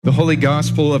The Holy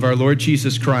Gospel of our Lord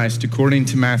Jesus Christ according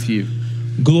to Matthew.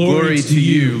 Glory to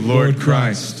you, Lord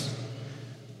Christ.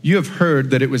 You have heard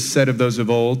that it was said of those of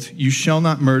old, "You shall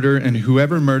not murder, and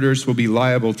whoever murders will be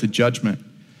liable to judgment."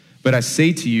 But I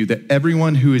say to you that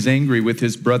everyone who is angry with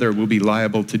his brother will be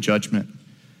liable to judgment.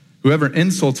 Whoever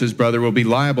insults his brother will be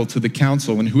liable to the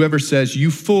council, and whoever says,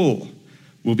 "You fool,"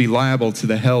 will be liable to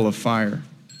the hell of fire.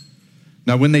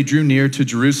 Now when they drew near to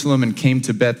Jerusalem and came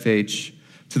to Bethphage,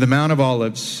 to the Mount of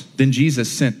Olives, then Jesus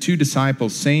sent 2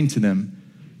 disciples, saying to them,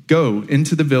 "Go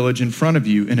into the village in front of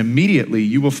you, and immediately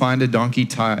you will find a donkey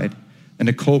tied and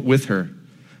a colt with her.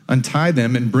 Untie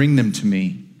them and bring them to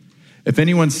me. If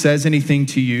anyone says anything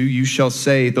to you, you shall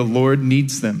say, 'The Lord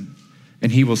needs them,'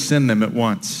 and he will send them at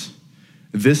once."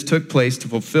 This took place to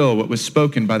fulfill what was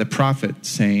spoken by the prophet,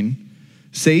 saying,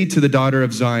 "Say to the daughter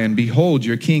of Zion, behold,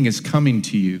 your king is coming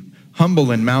to you,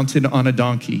 humble and mounted on a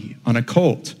donkey, on a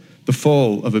colt, the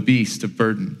foal of a beast of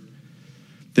burden."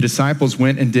 The disciples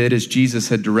went and did as Jesus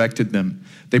had directed them.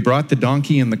 They brought the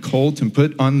donkey and the colt and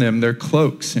put on them their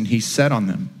cloaks, and he sat on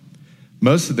them.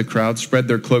 Most of the crowd spread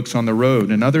their cloaks on the road,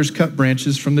 and others cut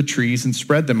branches from the trees and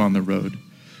spread them on the road.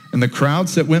 And the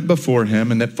crowds that went before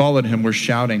him and that followed him were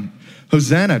shouting,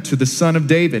 "Hosanna to the Son of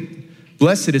David!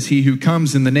 Blessed is he who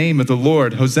comes in the name of the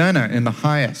Lord! Hosanna in the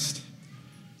highest!"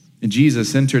 And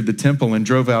Jesus entered the temple and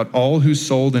drove out all who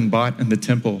sold and bought in the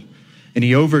temple. And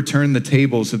he overturned the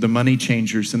tables of the money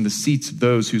changers and the seats of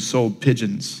those who sold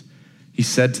pigeons. He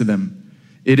said to them,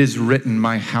 "It is written,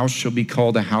 my house shall be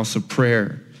called a house of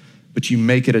prayer, but you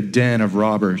make it a den of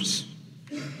robbers."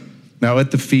 Now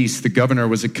at the feast, the governor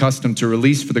was accustomed to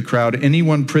release for the crowd any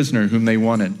one prisoner whom they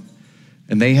wanted.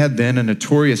 And they had then a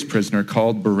notorious prisoner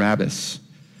called Barabbas.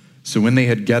 So when they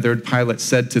had gathered, Pilate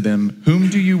said to them, "Whom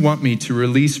do you want me to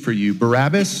release for you,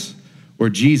 Barabbas or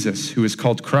Jesus, who is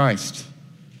called Christ?"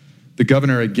 The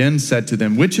governor again said to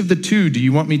them, "Which of the 2 do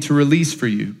you want me to release for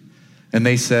you?" And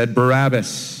they said,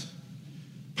 "Barabbas."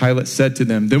 Pilate said to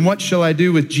them, "Then what shall I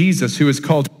do with Jesus, who is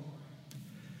called?"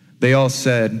 They all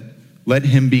said, "Let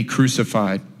him be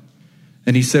crucified."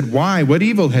 And he said, "Why? What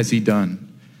evil has he done?"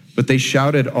 But they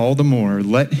shouted all the more,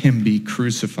 "Let him be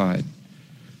crucified."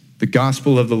 The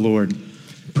gospel of the Lord.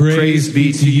 Praise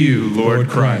be to you, Lord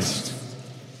Christ.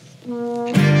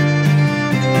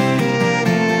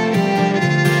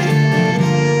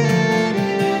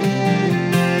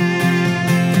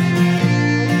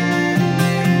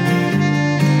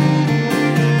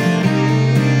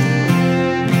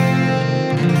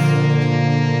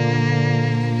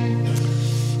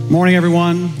 Morning,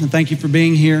 everyone, and thank you for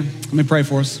being here. Let me pray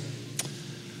for us.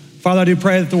 Father, I do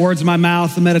pray that the words of my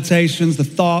mouth, the meditations, the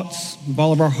thoughts of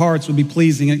all of our hearts would be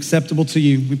pleasing and acceptable to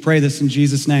you. We pray this in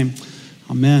Jesus' name.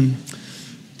 Amen.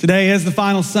 Today is the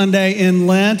final Sunday in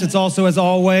Lent. It's also, as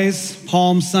always,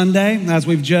 Palm Sunday, as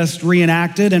we've just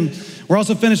reenacted. And we're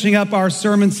also finishing up our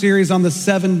sermon series on the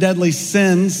 7 deadly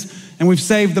sins, and we've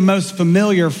saved the most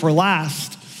familiar for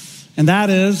last, and that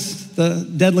is the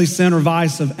deadly sin or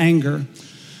vice of anger.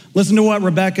 Listen to what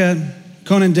Rebecca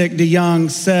Conandick DeYoung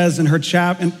says in her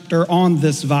chapter on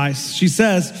this vice. She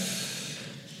says,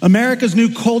 "America's new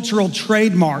cultural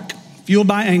trademark, fueled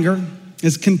by anger,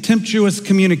 is contemptuous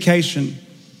communication,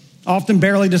 often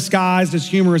barely disguised as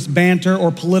humorous banter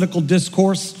or political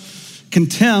discourse.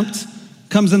 Contempt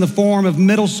comes in the form of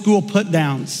middle school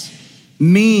put-downs,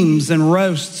 memes and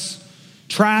roasts,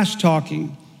 trash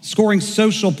talking, scoring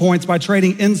social points by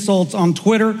trading insults on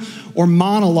Twitter or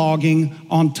monologuing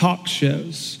on talk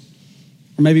shows.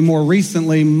 Or maybe more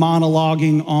recently,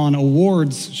 monologuing on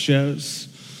awards shows.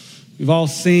 We've all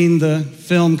seen the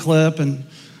film clip and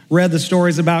read the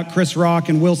stories about Chris Rock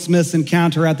and Will Smith's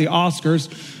encounter at the Oscars.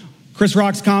 Chris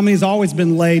Rock's comedy has always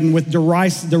been laden with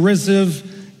derisive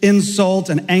insult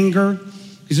and anger.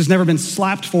 He's just never been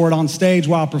slapped for it on stage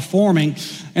while performing.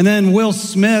 And then Will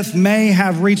Smith may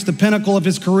have reached the pinnacle of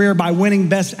his career by winning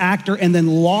Best Actor and then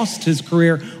lost his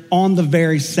career on the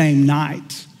very same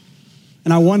night.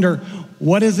 And I wonder,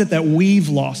 what is it that we've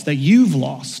lost, that you've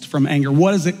lost from anger?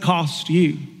 What does it cost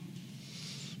you?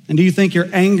 And do you think your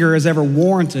anger is ever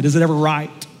warranted? Is it ever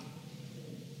right?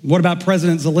 What about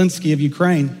President Zelensky of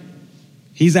Ukraine?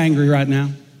 He's angry right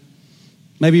now.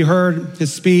 Maybe you heard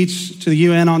his speech to the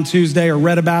UN on Tuesday or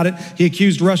read about it. He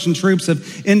accused Russian troops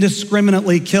of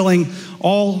indiscriminately killing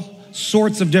all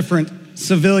sorts of different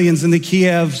civilians in the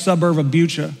Kiev suburb of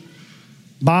Bucha.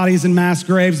 Bodies in mass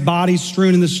graves, bodies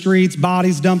strewn in the streets,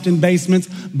 bodies dumped in basements,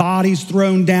 bodies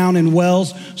thrown down in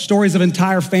wells, stories of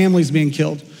entire families being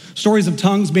killed, stories of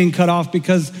tongues being cut off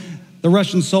because the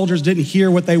Russian soldiers didn't hear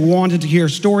what they wanted to hear,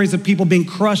 stories of people being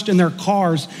crushed in their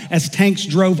cars as tanks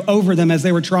drove over them as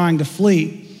they were trying to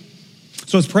flee.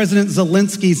 So is President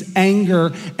Zelensky's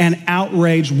anger and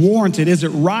outrage warranted? Is it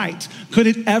right? Could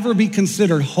it ever be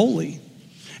considered holy?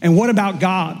 And what about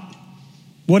God?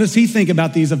 What does he think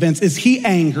about these events? Is he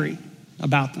angry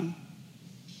about them?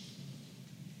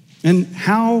 And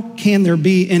how can there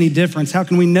be any difference? How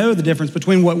can we know the difference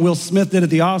between what Will Smith did at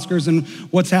the Oscars and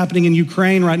what's happening in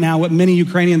Ukraine right now, what many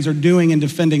Ukrainians are doing in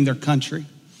defending their country?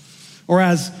 Or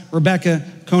as Rebecca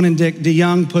Conandick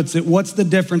DeYoung puts it, what's the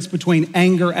difference between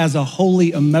anger as a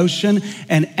holy emotion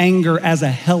and anger as a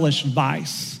hellish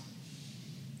vice?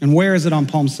 And where is it on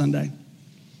Palm Sunday?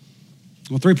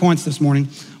 Well, 3 points this morning.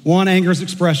 1, anger's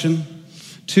expression.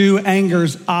 2,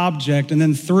 anger's object. And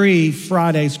then 3,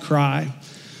 Friday's cry.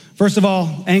 First of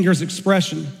all, anger's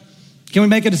expression. Can we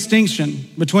make a distinction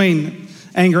between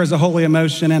anger as a holy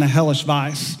emotion and a hellish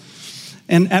vice?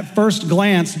 And at first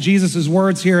glance, Jesus'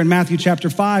 words here in Matthew chapter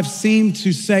 5 seem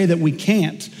to say that we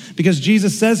can't, because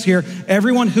Jesus says here,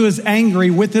 everyone who is angry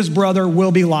with his brother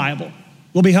will be liable,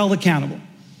 will be held accountable.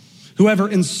 Whoever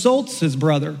insults his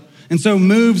brother and so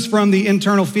moves from the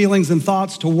internal feelings and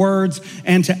thoughts to words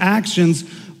and to actions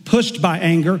pushed by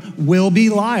anger will be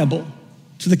liable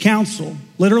to the council,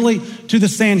 literally to the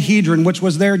Sanhedrin, which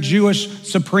was their Jewish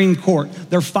Supreme Court,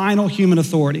 their final human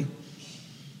authority.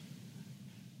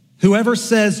 Whoever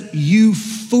says, you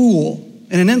fool,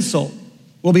 in an insult,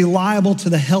 will be liable to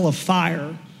the hell of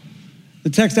fire. The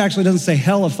text actually doesn't say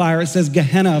hell of fire, it says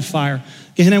Gehenna of fire.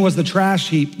 Gehenna was the trash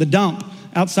heap, the dump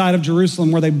outside of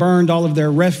Jerusalem where they burned all of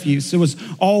their refuse. It was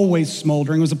always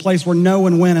smoldering. It was a place where no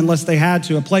one went unless they had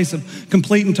to, a place of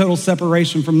complete and total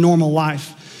separation from normal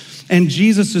life. And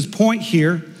Jesus' point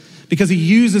here, because he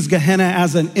uses Gehenna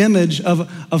as an image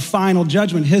of final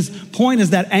judgment, his point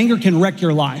is that anger can wreck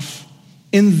your life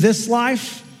in this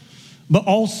life, but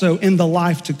also in the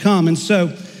life to come. And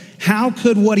so how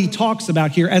could what he talks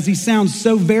about here, as he sounds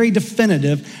so very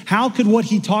definitive, how could what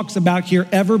he talks about here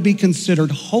ever be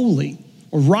considered holy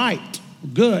or right or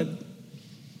good?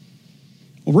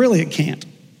 Well, really it can't.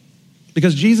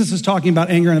 Because Jesus is talking about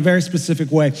anger in a very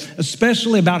specific way,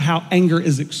 especially about how anger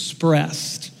is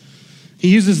expressed.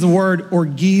 He uses the word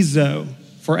orgizo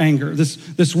for anger.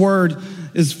 This word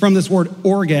is from this word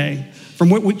orge, from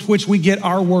which we get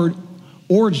our word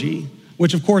orgy,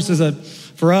 which of course is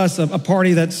for us a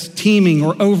party that's teeming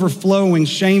or overflowing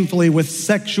shamefully with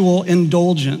sexual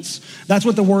indulgence. That's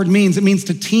what the word means. It means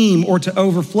to teem or to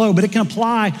overflow, but it can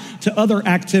apply to other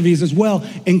activities as well,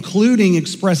 including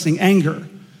expressing anger.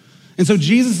 And so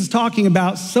Jesus is talking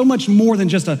about so much more than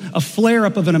just a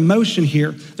flare-up of an emotion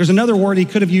here. There's another word he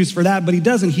could have used for that, but he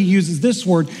doesn't. He uses this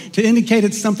word to indicate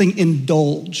it's something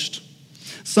indulged,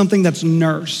 something that's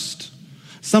nursed,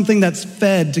 something that's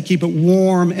fed to keep it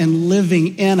warm and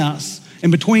living in us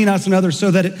and between us and others so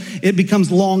that it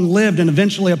becomes long-lived and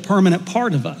eventually a permanent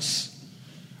part of us.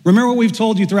 Remember what we've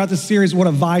told you throughout this series, what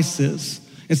a vice is.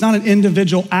 It's not an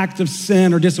individual act of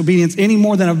sin or disobedience any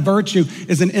more than a virtue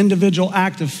is an individual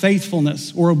act of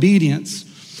faithfulness or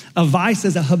obedience. A vice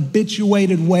is a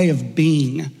habituated way of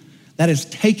being that has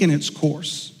taken its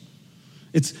course.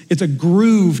 It's a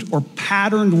grooved or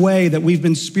patterned way that we've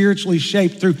been spiritually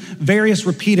shaped through various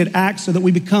repeated acts so that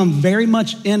we become very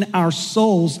much in our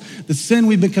souls the sin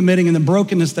we've been committing and the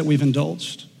brokenness that we've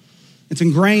indulged. It's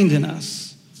ingrained in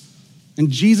us. And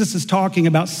Jesus is talking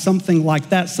about something like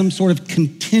that, some sort of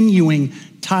continuing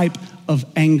type of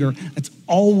anger that's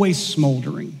always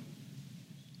smoldering.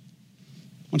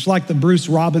 Much like the Bruce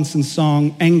Robinson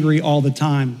song, Angry All the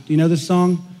Time. Do you know this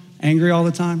song, Angry All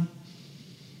the Time?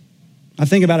 I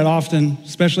think about it often,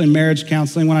 especially in marriage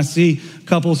counseling, when I see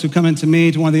couples who come into me,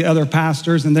 to one of the other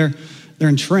pastors, and they're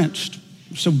entrenched.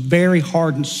 So very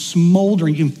hard and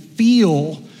smoldering. You can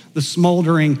feel the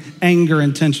smoldering anger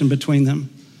and tension between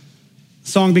them. The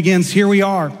song begins, here we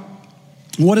are.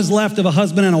 What is left of a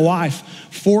husband and a wife?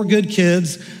 4 good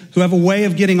kids who have a way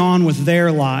of getting on with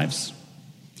their lives.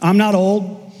 I'm not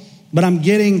old, but I'm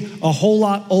getting a whole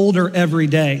lot older every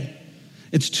day.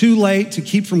 It's too late to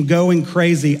keep from going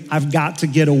crazy. I've got to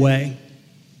get away.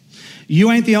 You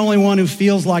ain't the only one who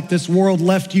feels like this world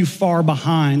left you far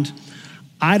behind.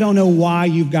 I don't know why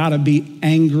you've got to be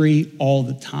angry all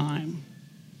the time.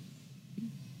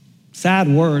 Sad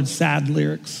words, sad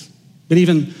lyrics. But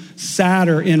even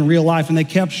sadder in real life, and they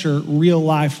capture real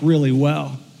life really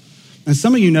well. And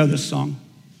some of you know this song.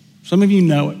 Some of you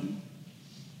know it.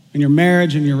 In your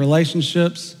marriage, in your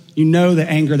relationships, you know the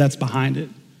anger that's behind it.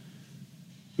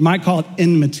 You might call it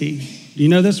enmity. Do you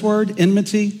know this word,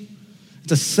 enmity?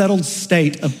 It's a settled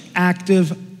state of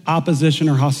active opposition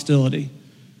or hostility.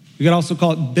 You could also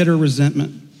call it bitter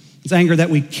resentment. It's anger that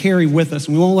we carry with us,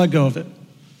 and we won't let go of it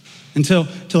until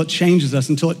it changes us,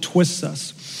 until it twists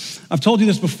us. I've told you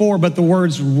this before, but the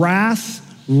words wrath,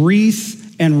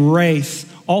 wreath, and wraith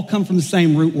all come from the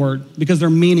same root word because their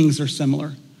meanings are similar.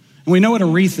 And we know what a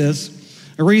wreath is.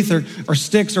 A wreath are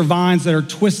sticks or vines that are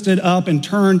twisted up and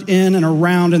turned in and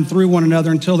around and through one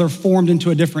another until they're formed into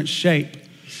a different shape.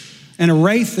 And a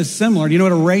wraith is similar. Do you know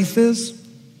what a wraith is?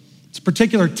 It's a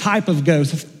particular type of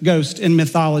ghost in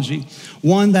mythology.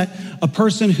 One that a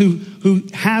person who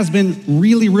has been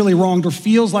really, really wronged or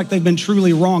feels like they've been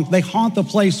truly wronged, they haunt the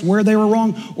place where they were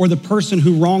wronged or the person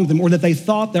who wronged them or that they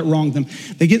thought that wronged them.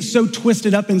 They get so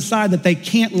twisted up inside that they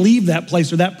can't leave that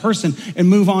place or that person and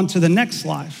move on to the next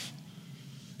life.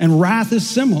 And wrath is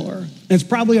similar. And it's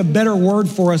probably a better word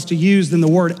for us to use than the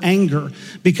word anger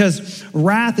because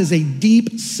wrath is a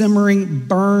deep, simmering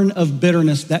burn of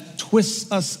bitterness that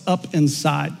twists us up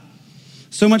inside.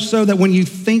 So much so that when you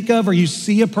think of or you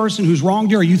see a person who's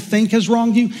wronged you or you think has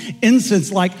wronged you,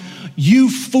 incense like, you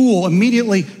fool,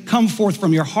 immediately come forth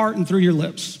from your heart and through your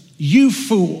lips. You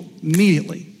fool,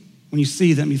 immediately. When you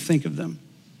see them, you think of them.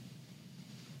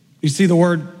 You see the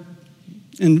word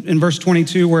in verse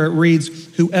 22 where it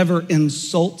reads, whoever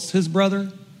insults his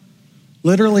brother.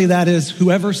 Literally that is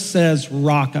whoever says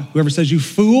raka. Whoever says you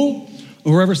fool,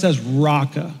 or whoever says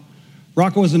raka.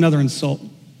 Raka was another insult.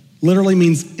 Literally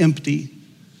means empty.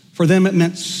 For them it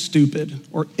meant stupid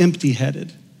or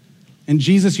empty-headed. And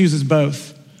Jesus uses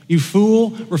both. You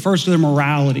fool refers to their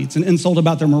morality. It's an insult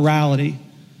about their morality.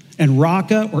 And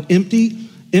raka or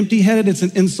empty-headed, it's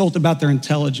an insult about their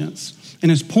intelligence.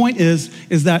 And his point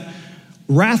is that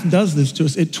wrath does this to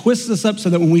us. It twists us up so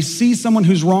that when we see someone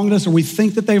who's wronged us or we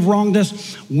think that they've wronged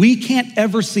us, we can't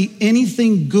ever see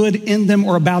anything good in them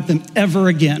or about them ever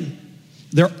again.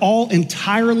 They're all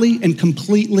entirely and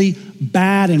completely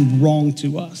bad and wrong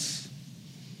to us.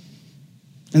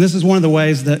 And this is one of the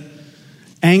ways that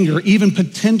anger, even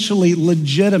potentially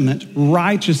legitimate,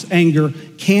 righteous anger,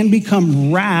 can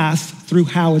become wrath through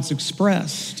how it's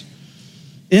expressed.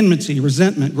 Enmity,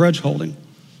 resentment, grudge holding.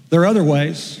 There are other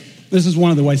ways. This is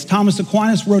one of the ways. Thomas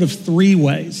Aquinas wrote of 3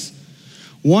 ways.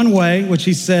 One way, which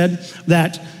he said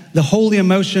that the holy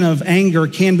emotion of anger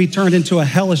can be turned into a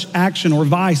hellish action or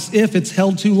vice if it's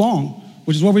held too long,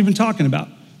 which is what we've been talking about.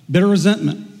 Bitter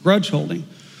resentment, grudge holding.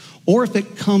 Or if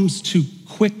it comes too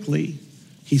quickly,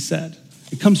 he said.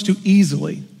 It comes too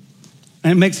easily.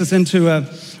 And it makes us into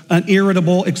an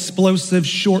irritable, explosive,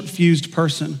 short-fused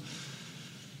person.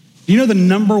 You know the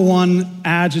number one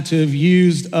adjective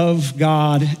used of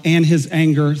God and his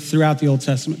anger throughout the Old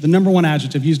Testament? The number one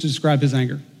adjective used to describe his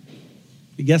anger.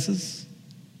 Any guesses?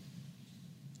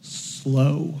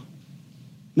 Slow.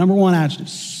 Number one adjective,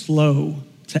 slow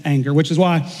to anger, which is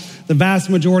why the vast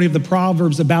majority of the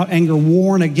Proverbs about anger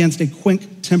warn against a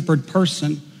quick-tempered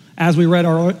person, as we read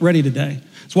already today.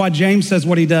 That's why James says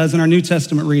what he does in our New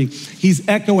Testament reading. He's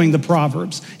echoing the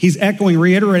Proverbs. He's echoing,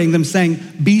 reiterating them, saying,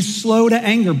 be slow to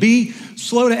anger. Be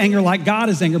slow to anger like God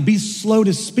is anger. Be slow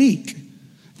to speak.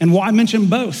 And why mention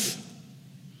both?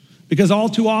 Because all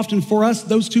too often for us,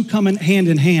 those two come in hand.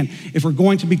 If we're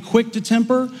going to be quick to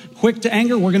temper, quick to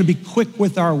anger, we're going to be quick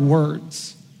with our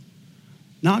words.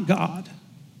 Not God.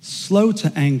 Slow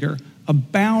to anger,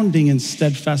 abounding in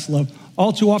steadfast love.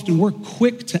 All too often we're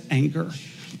quick to anger.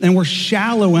 And we're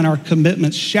shallow in our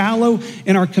commitments,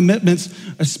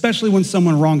 especially when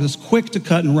someone wrongs us, quick to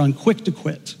cut and run, quick to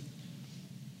quit.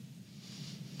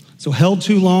 So held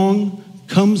too long,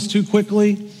 comes too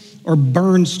quickly, or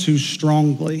burns too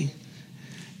strongly.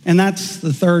 And that's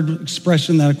the third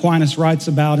expression that Aquinas writes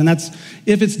about, and that's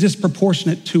if it's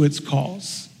disproportionate to its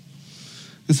cause.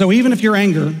 And so even if your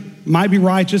anger might be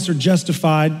righteous or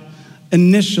justified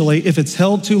initially, if it's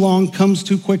held too long, comes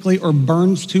too quickly, or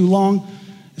burns too long,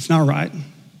 it's not right.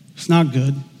 It's not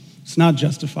good. It's not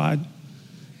justified.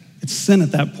 It's sin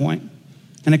at that point.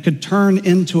 And it could turn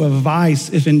into a vice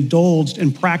if indulged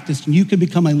and practiced, and you could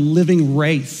become a living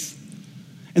wraith.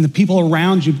 And the people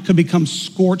around you could become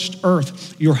scorched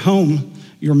earth. Your home,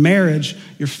 your marriage,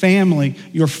 your family,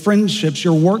 your friendships,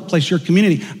 your workplace, your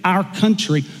community, our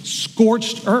country,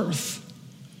 scorched earth.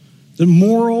 The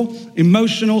moral,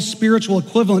 emotional, spiritual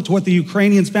equivalent to what the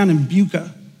Ukrainians found in Bucha.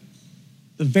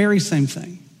 The very same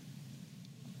thing.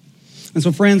 And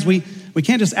so friends, we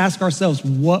can't just ask ourselves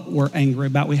what we're angry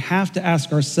about. We have to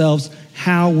ask ourselves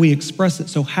how we express it.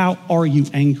 So how are you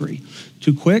angry?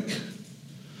 Too quick?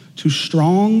 Too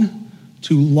strong?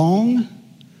 Too long?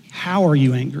 How are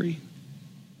you angry?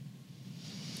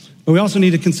 But we also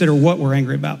need to consider what we're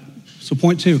angry about. So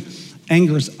point 2,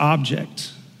 anger's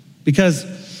object. Because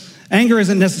anger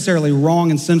isn't necessarily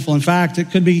wrong and sinful. In fact, it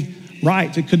could be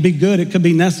right, it could be good, it could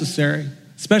be necessary,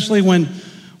 especially when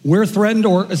we're threatened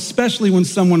or especially when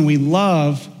someone we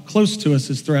love close to us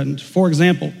is threatened. For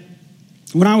example,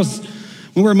 When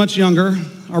we were much younger,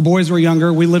 our boys were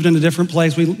younger, we lived in a different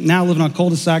place. We now live on a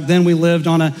cul-de-sac. Then we lived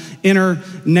on an inner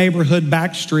neighborhood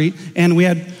back street. And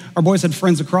our boys had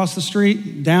friends across the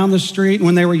street, down the street. And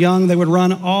when they were young, they would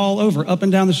run all over, up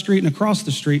and down the street and across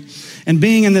the street. And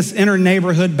being in this inner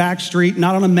neighborhood back street,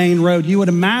 not on a main road, you would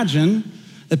imagine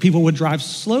that people would drive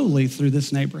slowly through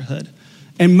this neighborhood.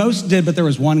 And most did, but there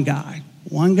was one guy.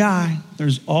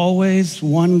 There's always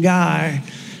one guy.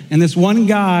 And this one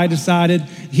guy decided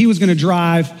he was going to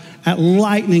drive at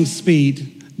lightning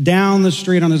speed down the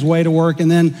street on his way to work, and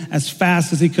then as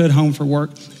fast as he could home for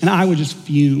work. And I would just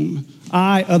fume.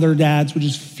 Other dads would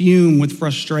just fume with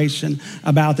frustration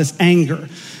about this anger.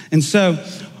 And so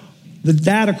the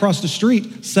dad across the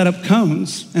street set up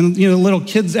cones and, little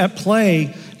kids at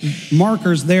play,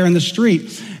 markers there in the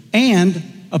street.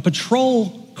 And a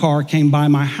patrol car came by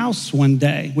my house one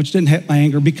day, which didn't hit my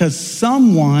anger because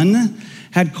someone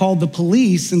had called the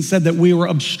police and said that we were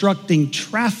obstructing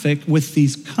traffic with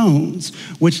these cones,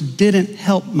 which didn't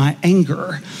help my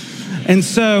anger. And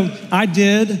so I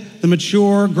did the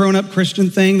mature, grown-up Christian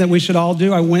thing that we should all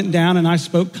do. I went down and I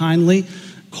spoke kindly,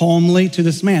 calmly to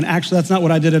this man. Actually, that's not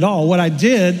what I did at all. What I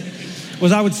did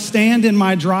was I would stand in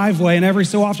my driveway, and every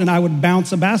so often I would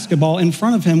bounce a basketball in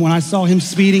front of him when I saw him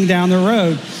speeding down the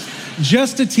road,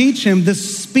 just to teach him the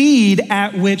speed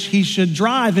at which he should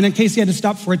drive, and in case he had to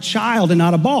stop for a child and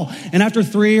not a ball. And after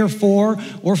 3 or 4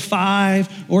 or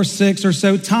 5 or 6 or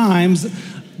so times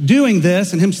doing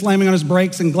this and him slamming on his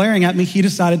brakes and glaring at me, he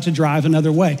decided to drive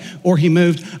another way, or he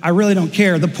moved. I really don't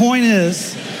care. The point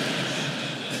is,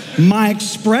 my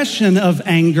expression of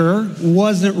anger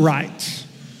wasn't right.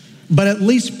 But at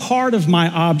least part of my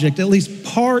object, at least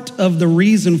part of the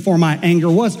reason for my anger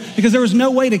was because there was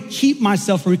no way to keep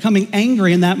myself from becoming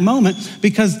angry in that moment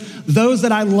because those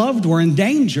that I loved were in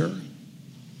danger.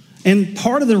 And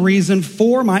part of the reason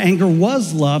for my anger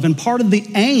was love, and part of the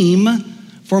aim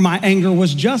for my anger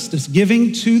was justice,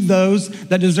 giving to those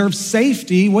that deserve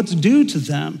safety what's due to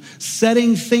them,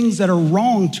 setting things that are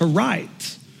wrong to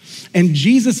right. And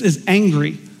Jesus is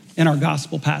angry in our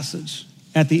gospel passage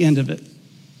at the end of it.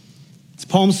 It's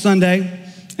Palm Sunday,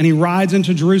 and he rides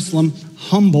into Jerusalem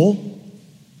humble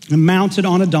and mounted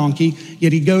on a donkey,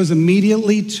 yet he goes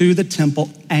immediately to the temple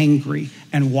angry.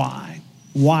 And why?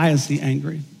 Why is he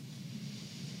angry?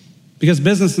 Because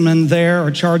businessmen there are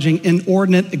charging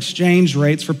inordinate exchange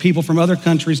rates for people from other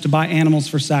countries to buy animals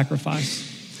for sacrifice.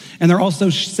 And they're also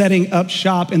setting up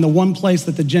shop in the one place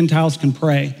that the Gentiles can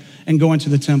pray and go into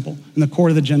the temple, in the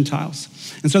court of the Gentiles.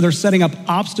 And so they're setting up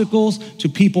obstacles to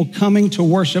people coming to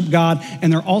worship God,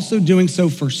 and they're also doing so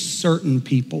for certain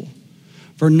people,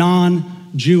 for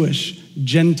non-Jewish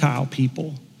Gentile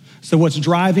people. So what's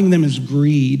driving them is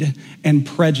greed and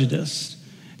prejudice.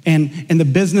 And the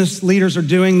business leaders are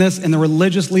doing this, and the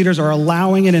religious leaders are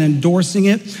allowing it and endorsing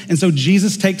it. And so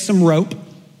Jesus takes some rope,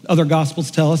 other gospels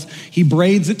tell us, he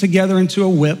braids it together into a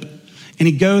whip, and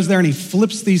he goes there and he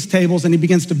flips these tables and he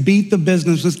begins to beat the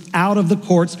businesses out of the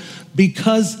courts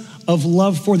because of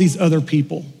love for these other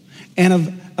people and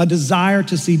of a desire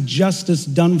to see justice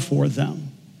done for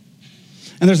them.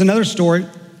 And there's another story,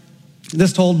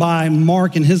 this told by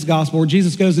Mark in his gospel, where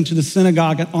Jesus goes into the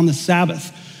synagogue on the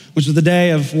Sabbath, which was the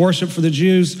day of worship for the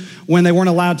Jews when they weren't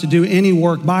allowed to do any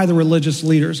work by the religious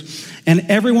leaders.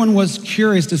 And everyone was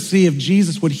curious to see if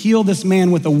Jesus would heal this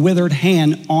man with a withered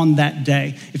hand on that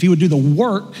day, if he would do the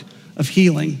work of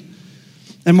healing.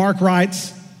 And Mark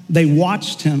writes, they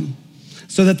watched him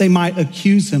so that they might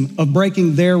accuse him of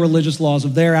breaking their religious laws,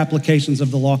 of their applications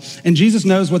of the law. And Jesus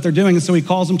knows what they're doing, and so he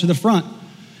calls him to the front.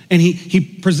 And he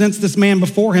presents this man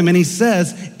before him, and he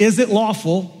says, is it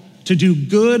lawful to do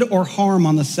good or harm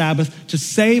on the Sabbath, to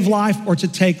save life or to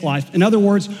take life? In other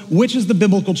words, which is the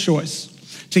biblical choice?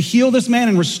 To heal this man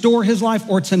and restore his life,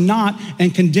 or to not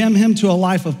and condemn him to a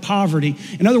life of poverty?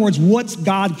 In other words, what's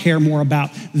God care more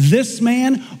about? This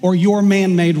man or your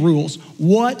man-made rules?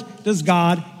 What does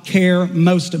God care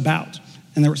most about?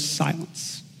 And there was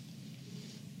silence.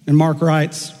 And Mark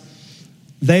writes,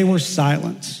 they were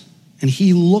silent, and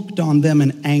he looked on them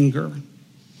in anger.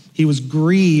 He was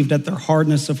grieved at their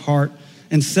hardness of heart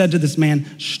and said to this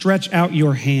man, stretch out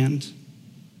your hand.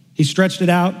 He stretched it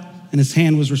out, and his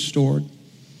hand was restored.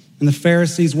 And the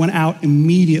Pharisees went out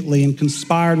immediately and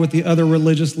conspired with the other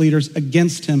religious leaders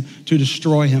against him to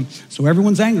destroy him. So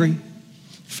everyone's angry.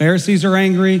 Pharisees are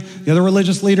angry. The other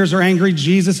religious leaders are angry.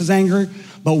 Jesus is angry.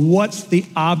 But what's the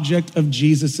object of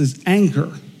Jesus'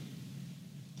 anger?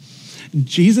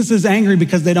 Jesus is angry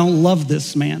because they don't love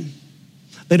this man.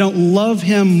 They don't love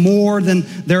him more than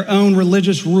their own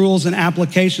religious rules and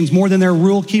applications, more than their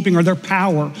rule keeping or their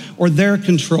power or their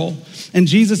control. And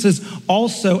Jesus is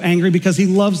also angry because he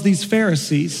loves these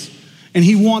Pharisees. And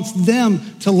he wants them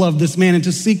to love this man and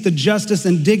to seek the justice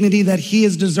and dignity that he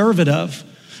is deserved of.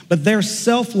 But their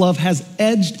self-love has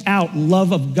edged out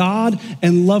love of God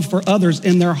and love for others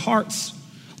in their hearts.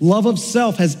 Love of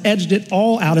self has edged it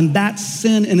all out, and that's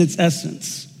sin in its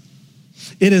essence.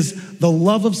 It is the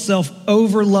love of self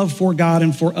over love for God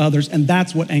and for others, and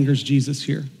that's what angers Jesus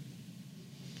here.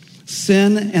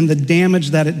 Sin and the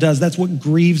damage that it does, that's what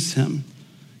grieves him.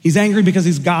 He's angry because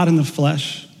he's God in the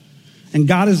flesh. And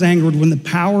God is angered when the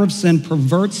power of sin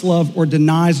perverts love or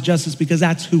denies justice, because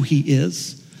that's who he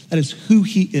is. That is who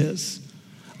he is,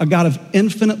 a God of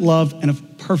infinite love and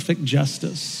of perfect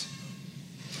justice.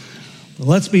 But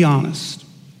let's be honest.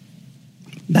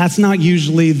 That's not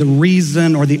usually the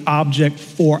reason or the object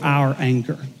for our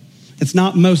anger. It's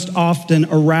not most often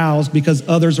aroused because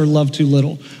others are loved too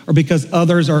little, or because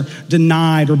others are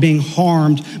denied or being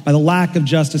harmed by the lack of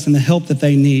justice and the help that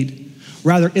they need.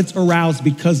 Rather, it's aroused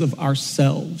because of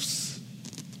ourselves.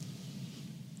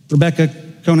 Rebecca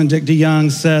Conan-Dick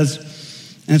DeYoung says,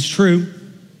 and it's true,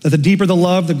 that the deeper the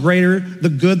love, the greater the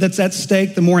good that's at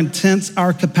stake, the more intense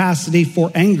our capacity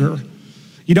for anger.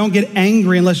 You don't get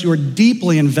angry unless you are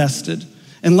deeply invested,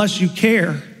 unless you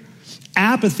care.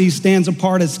 Apathy stands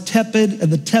apart as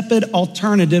the tepid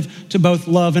alternative to both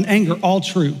love and anger. All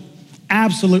true,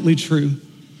 absolutely true.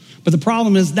 But the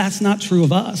problem is that's not true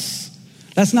of us.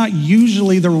 That's not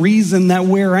usually the reason that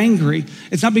we're angry.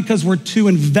 It's not because we're too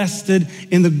invested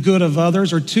in the good of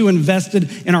others or too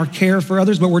invested in our care for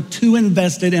others, but we're too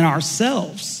invested in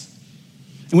ourselves.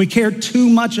 And we care too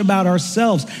much about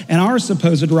ourselves and our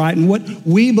supposed right and what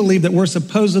we believe that we're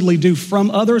supposedly due from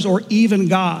others or even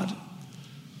God.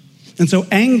 And so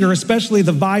anger, especially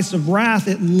the vice of wrath,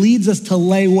 it leads us to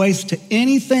lay waste to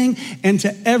anything and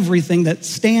to everything that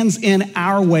stands in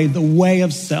our way, the way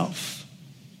of self.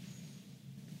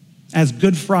 As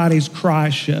Good Friday's cry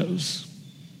shows.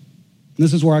 And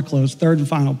this is where I close, third and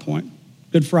final point.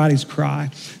 Good Friday's cry.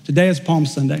 Today is Palm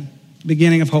Sunday,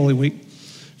 beginning of Holy Week.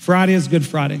 Friday is Good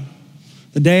Friday,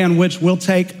 the day on which we'll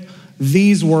take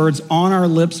these words on our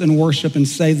lips in worship and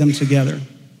say them together.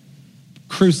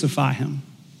 Crucify him,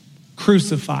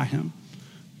 crucify him,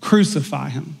 crucify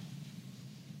him.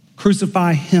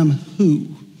 Crucify him who?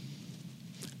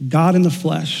 God in the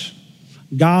flesh.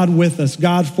 God with us,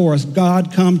 God for us,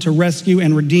 God come to rescue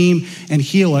and redeem and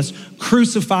heal us.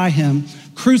 Crucify him,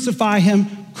 crucify him,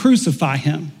 crucify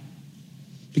him.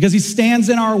 Because he stands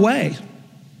in our way,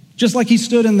 just like he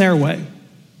stood in their way.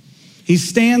 He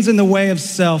stands in the way of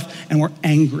self, and we're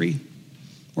angry.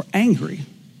 We're angry,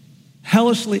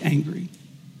 hellishly angry.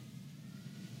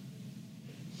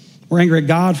 We're angry at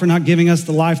God for not giving us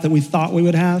the life that we thought we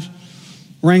would have.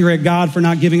 We're angry at God for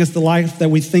not giving us the life that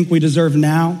we think we deserve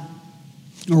now.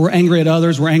 Or we're angry at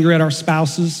others. We're angry at our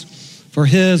spouses for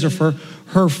his or for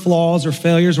her flaws or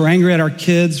failures. We're angry at our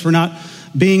kids for not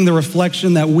being the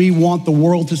reflection that we want the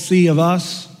world to see of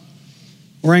us.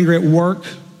 We're angry at work.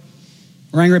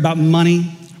 We're angry about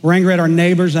money. We're angry at our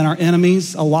neighbors and our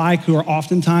enemies alike, who are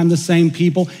oftentimes the same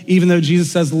people. Even though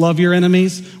Jesus says, love your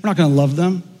enemies, we're not going to love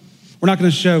them. We're not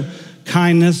going to show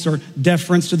kindness or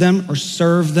deference to them or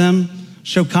serve them,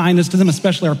 show kindness to them,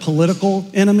 especially our political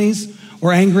enemies.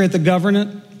 We're angry at the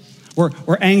government. We're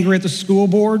angry at the school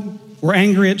board. We're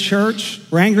angry at church.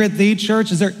 We're angry at the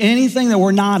church. Is there anything that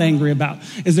we're not angry about?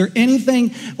 Is there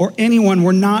anything or anyone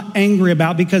we're not angry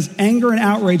about? Because anger and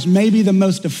outrage may be the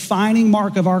most defining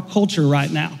mark of our culture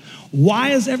right now. Why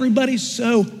is everybody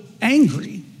so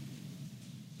angry?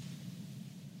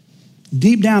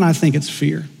 Deep down, I think it's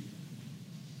fear.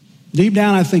 Deep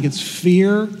down, I think it's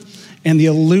fear and the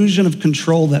illusion of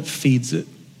control that feeds it.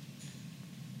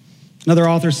 Another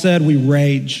author said, we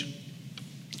rage.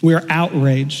 We are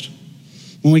outraged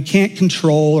when we can't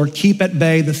control or keep at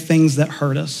bay the things that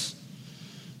hurt us.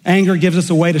 Anger gives us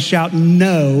a way to shout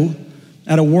no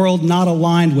at a world not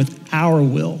aligned with our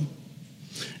will.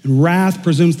 And wrath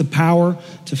presumes the power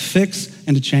to fix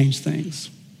and to change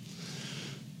things.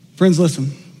 Friends,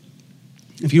 listen.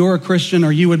 If you're a Christian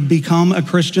or you would become a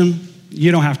Christian,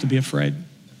 you don't have to be afraid.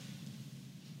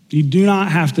 You do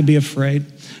not have to be afraid.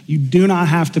 You do not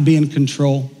have to be in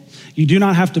control. You do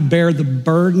not have to bear the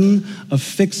burden of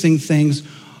fixing things,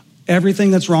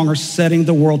 everything that's wrong, or setting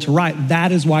the world to right.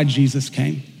 That is why Jesus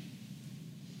came.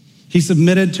 He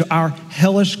submitted to our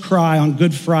hellish cry on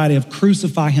Good Friday of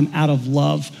crucify him out of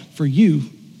love for you,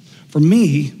 for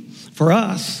me, for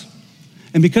us.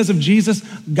 And because of Jesus,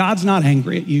 God's not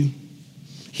angry at you.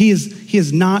 He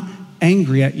is not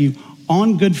angry at you.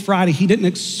 On Good Friday, he didn't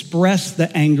express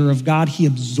the anger of God, he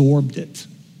absorbed it.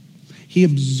 He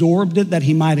absorbed it that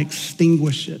he might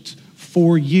extinguish it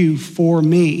for you, for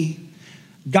me.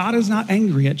 God is not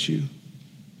angry at you.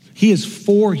 He is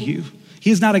for you.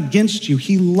 He is not against you.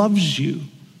 He loves you.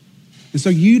 And so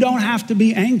you don't have to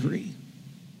be angry.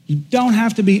 You don't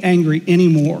have to be angry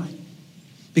anymore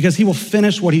because he will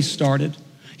finish what he started.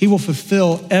 He will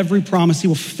fulfill every promise. He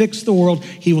will fix the world.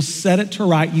 He will set it to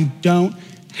right. You don't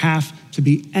have to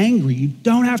be angry. You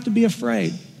don't have to be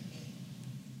afraid.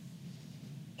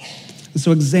 And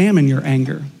so examine your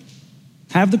anger.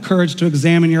 Have the courage to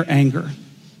examine your anger,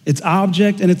 its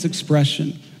object and its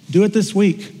expression. Do it this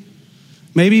week.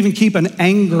 Maybe even keep an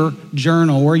anger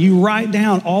journal where you write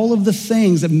down all of the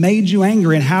things that made you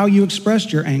angry and how you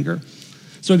expressed your anger.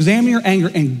 So examine your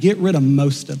anger and get rid of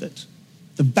most of it.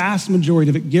 The vast majority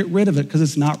of it, get rid of it because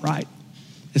it's not right.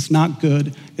 It's not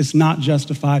good. It's not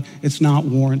justified. It's not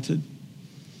warranted.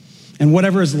 And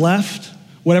whatever is left,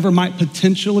 whatever might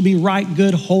potentially be right,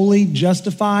 good, holy,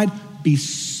 justified, be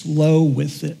slow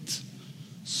with it.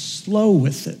 Slow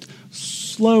with it.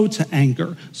 Slow to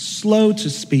anger. Slow to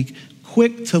speak.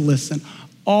 Quick to listen,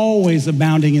 always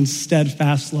abounding in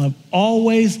steadfast love,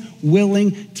 always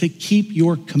willing to keep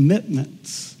your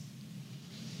commitments.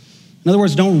 In other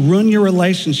words, don't ruin your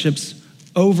relationships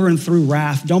over and through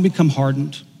wrath. Don't become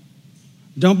hardened.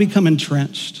 Don't become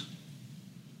entrenched.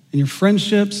 In your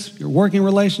friendships, your working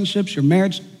relationships, your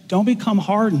marriage, don't become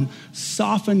hardened.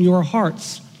 Soften your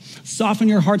hearts. Soften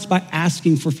your hearts by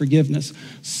asking for forgiveness.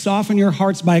 Soften your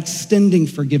hearts by extending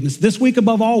forgiveness. This week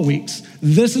above all weeks,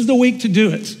 this is the week to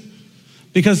do it.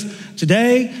 Because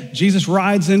today, Jesus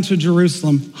rides into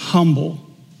Jerusalem humble.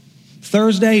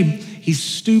 Thursday, he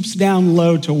stoops down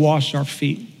low to wash our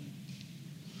feet.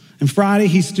 And Friday,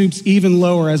 he stoops even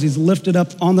lower as he's lifted up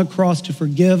on the cross to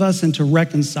forgive us and to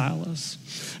reconcile us.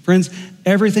 Friends,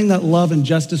 everything that love and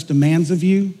justice demands of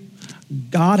you,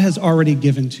 God has already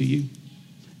given to you.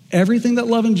 Everything that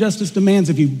love and justice demands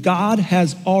of you, God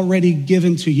has already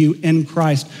given to you in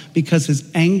Christ because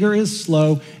his anger is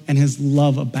slow and his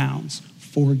love abounds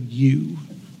for you,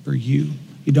 for you.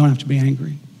 You don't have to be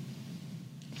angry.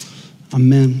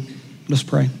 Amen. Let's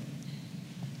pray.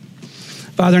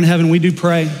 Father in heaven, we do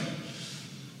pray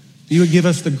you would give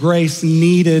us the grace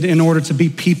needed in order to be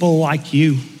people like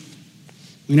you.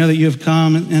 We know that you have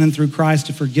come in and through Christ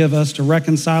to forgive us, to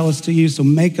reconcile us to you, so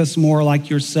make us more like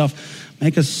yourself.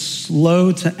 Make us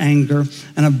slow to anger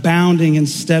and abounding in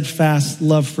steadfast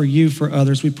love for you, for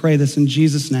others. We pray this in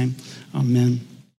Jesus' name. Amen.